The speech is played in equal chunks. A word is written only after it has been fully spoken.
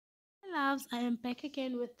loves, I am back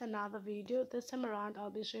again with another video. This time around I'll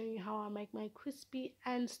be showing you how I make my crispy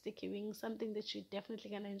and sticky wings, something that you're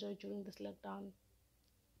definitely gonna enjoy during this lockdown.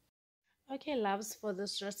 Okay loves, for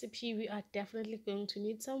this recipe we are definitely going to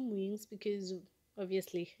need some wings because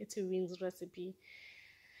obviously it's a wings recipe.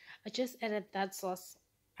 I just added that sauce.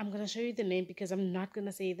 I'm gonna show you the name because I'm not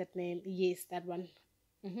gonna say that name. Yes, that one.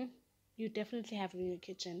 Mm-hmm. You definitely have it in your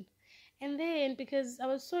kitchen. And then, because I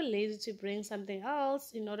was so lazy to bring something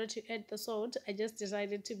else in order to add the salt, I just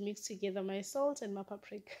decided to mix together my salt and my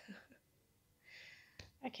paprika.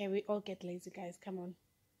 Okay, we all get lazy, guys. Come on.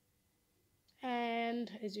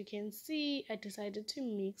 And as you can see, I decided to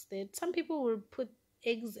mix that. Some people will put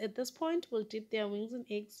eggs at this point, will dip their wings in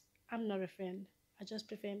eggs. I'm not a fan. I just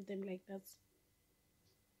prefer them like that.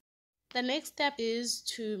 The next step is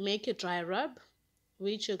to make a dry rub,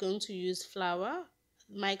 which you're going to use flour.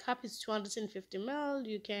 My cup is 250 ml.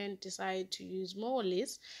 You can decide to use more or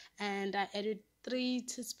less. And I added 3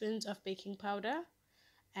 teaspoons of baking powder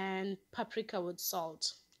and paprika with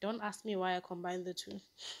salt. Don't ask me why I combined the two.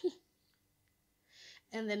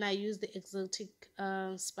 And then I use the exotic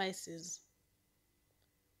spices.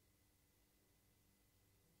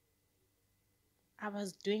 I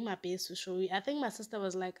was doing my best to show you. I think my sister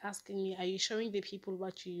was like asking me, are you showing the people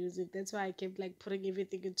what you're using? That's why I kept like putting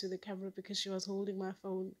everything into the camera because she was holding my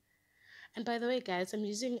phone. And by the way, guys, I'm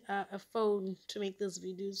using a phone to make this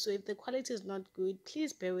video. So if the quality is not good,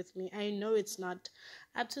 please bear with me. I know it's not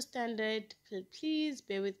up to standard. Please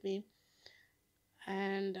bear with me.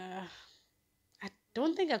 And I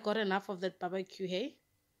don't think I got enough of that barbecue, hey?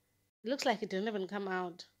 It looks like it didn't even come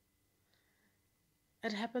out.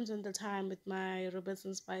 It happens all the time with my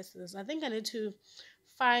Robertson spices. I think I need to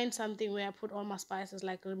find something where I put all my spices,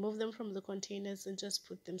 like remove them from the containers and just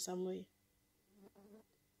put them somewhere.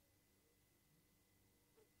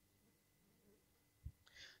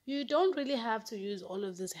 You don't really have to use all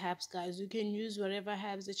of these herbs, guys. You can use whatever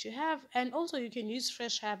herbs that you have, and also you can use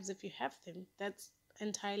fresh herbs if you have them. That's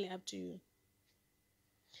entirely up to you.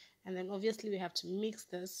 And then obviously we have to mix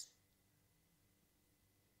this.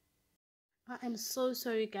 I am so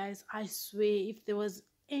sorry, guys. I swear, if there was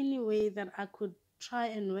any way that I could try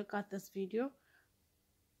and work out this video,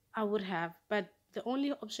 I would have. But the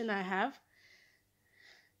only option I have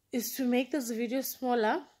is to make this video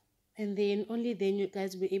smaller, and then only then you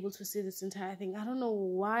guys will be able to see this entire thing. I don't know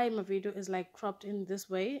why my video is like cropped in this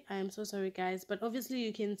way. I am so sorry, guys, but obviously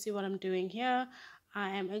you can see what I'm doing here. I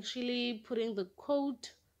am actually putting the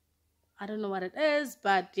coat, I don't know what it is,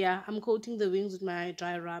 but yeah, I'm coating the wings with my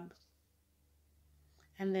dry rub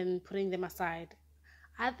and then putting them aside.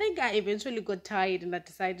 I think I eventually got tired and I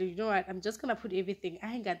decided, you know what, I'm just gonna put everything.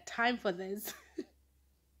 I ain't got time for this.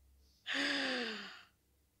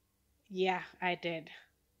 Yeah, I did.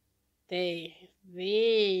 They.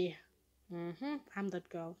 I'm that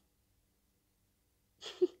girl.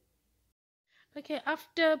 Okay,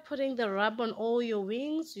 after putting the rub on all your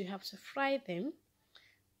wings, you have to fry them,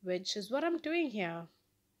 which is what I'm doing here.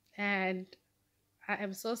 And I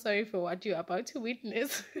am so sorry for what you're about to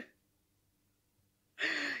witness.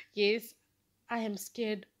 Yes, I am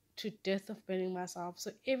scared to death of burning myself.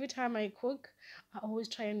 So every time I cook, I always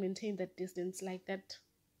try and maintain that distance like that.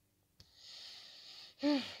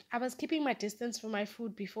 I was keeping my distance from my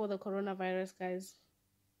food before the coronavirus, guys.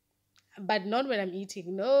 But not when I'm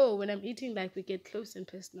eating. No, when I'm eating, like we get close and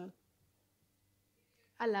personal.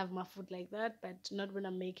 I love my food like that, but not when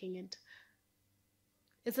I'm making it.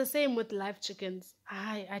 It's the same with live chickens.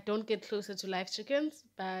 I don't get closer to live chickens,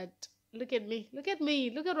 but look at me. Look at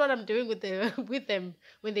me. Look at what I'm doing with with them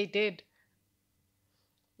when they did.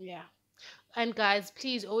 Yeah. And guys,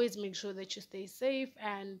 please always make sure that you stay safe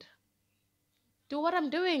and do what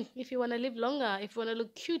I'm doing if you want to live longer, if you want to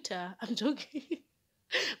look cuter. I'm joking.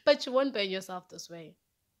 But you won't burn yourself this way.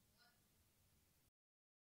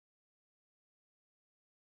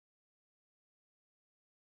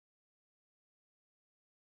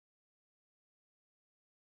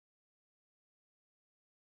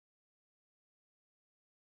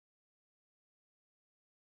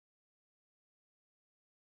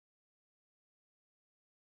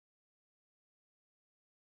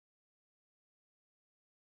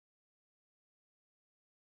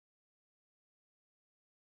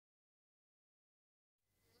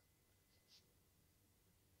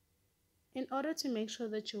 In order to make sure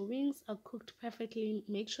that your wings are cooked perfectly,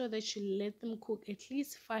 make sure that you let them cook at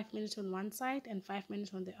least 5 minutes on one side and 5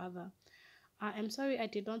 minutes on the other. I am sorry I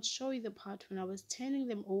did not show you the part when I was turning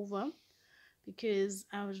them over because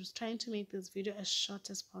I was trying to make this video as short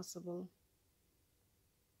as possible.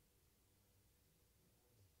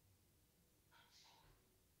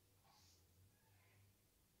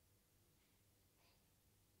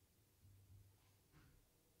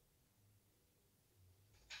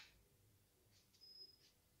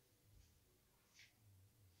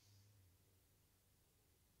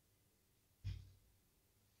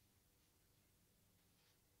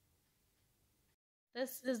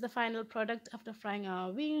 This is the final product after frying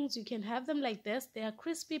our wings. You can have them like this. They are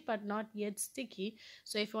crispy but not yet sticky.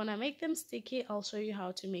 So if you want to make them sticky, I'll show you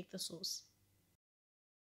how to make the sauce.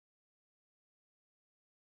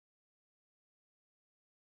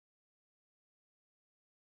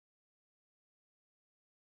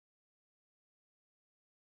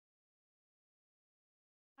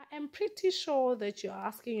 I am pretty sure that you're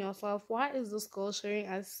asking yourself, why is this girl showing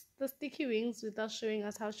us the sticky wings without showing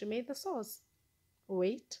us how she made the sauce?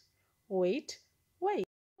 Wait, wait, wait.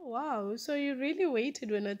 Wow, so you really waited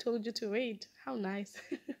when I told you to wait. How nice.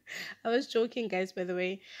 I was joking, guys, by the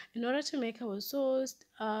way. In order to make our sauce,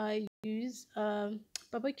 I use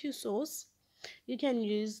barbecue sauce. You can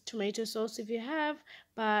use tomato sauce if you have,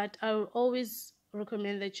 but I will always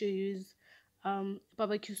recommend that you use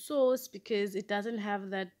barbecue sauce because it doesn't have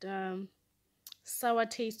that sour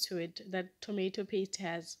taste to it that tomato paste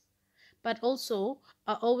has. But also,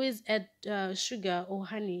 I always add sugar or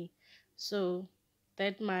honey, so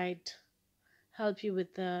that might help you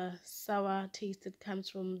with the sour taste that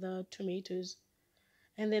comes from the tomatoes.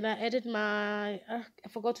 And then I added my I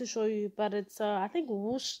forgot to show you, but it's I think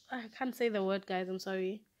whoosh, I can't say the word, guys, I'm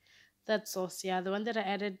sorry. That sauce, yeah, the one that I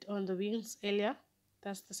added on the wings earlier,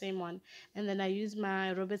 that's the same one. And then I used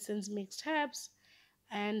my Robertson's mixed herbs,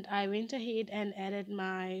 and I went ahead and added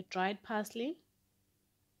my dried parsley.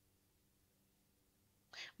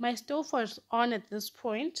 My stove was on at this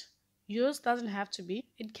point. Yours doesn't have to be.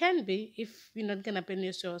 It can be if you're not gonna burn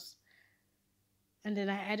your sauce. And then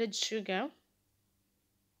I added sugar.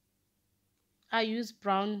 I used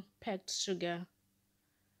brown packed sugar.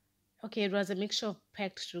 Okay, it was a mixture of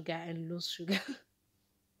packed sugar and loose sugar,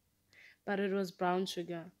 but it was brown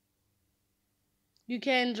sugar. You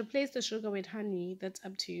can replace the sugar with honey, that's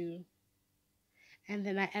up to you. And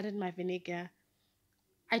then I added my vinegar.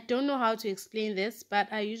 I don't know how to explain this, but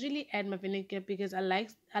I usually add my vinegar because I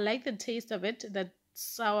like the taste of it, that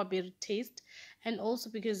sour bitter taste, and also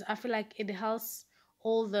because I feel like it helps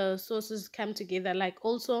all the sauces come together. Like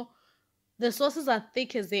also the sauces are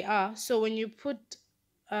thick as they are, so when you put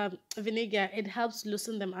vinegar, it helps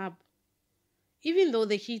loosen them up. Even though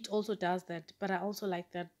the heat also does that, but I also like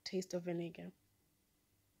that taste of vinegar.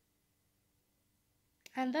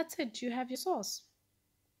 And that's it. You have your sauce.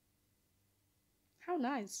 How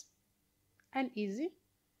nice and easy.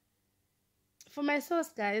 For my sauce,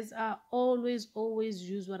 guys, I always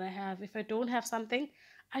use what I have. If I don't have something,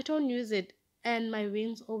 I don't use it, and my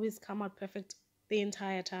wings always come out perfect the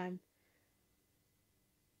entire time.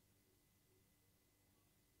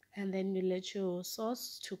 And then you let your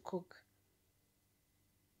sauce to cook.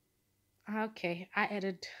 Okay, I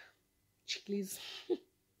added chilies.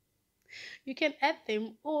 You can add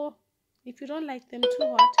them, or if you don't like them too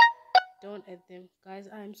hot, don't add them. Guys,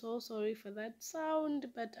 I'm so sorry for that sound,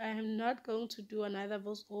 but I am not going to do another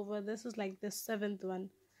voiceover. This is like the seventh one,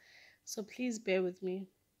 so please bear with me.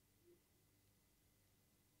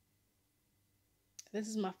 This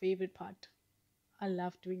is my favorite part. I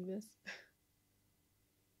love doing this.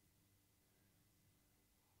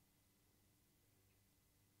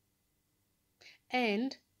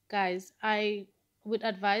 And guys, I would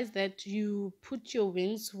advise that you put your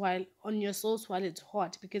wings while on your sauce while it's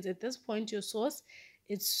hot, because at this point your sauce,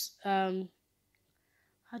 it's how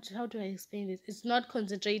do I explain this? It's not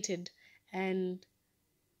concentrated, and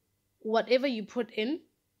whatever you put in,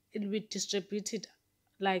 it will be distributed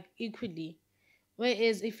like equally.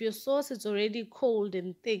 Whereas if your sauce is already cold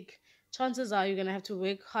and thick, chances are you're gonna have to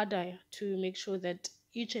work harder to make sure that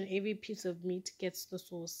each and every piece of meat gets the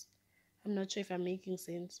sauce. I'm not sure if I'm making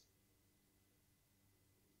sense.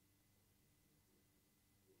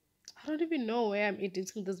 I don't even know where I'm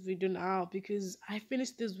editing this video now because I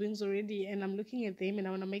finished these wings already and I'm looking at them and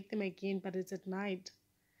I want to make them again, but it's at night.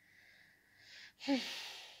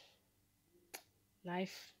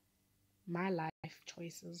 Life, my life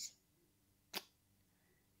choices.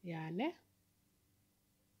 Yeah, ne?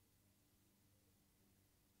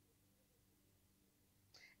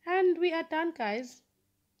 And we are done, guys.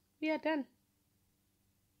 We are done.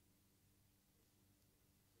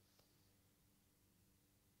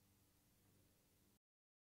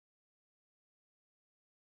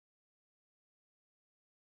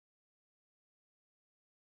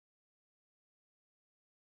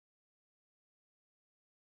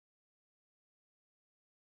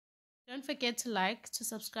 Don't forget to like, to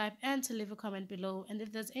subscribe, and to leave a comment below. And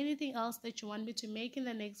if there's anything else that you want me to make in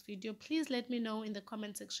the next video, please let me know in the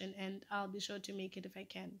comment section and I'll be sure to make it if I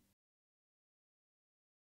can.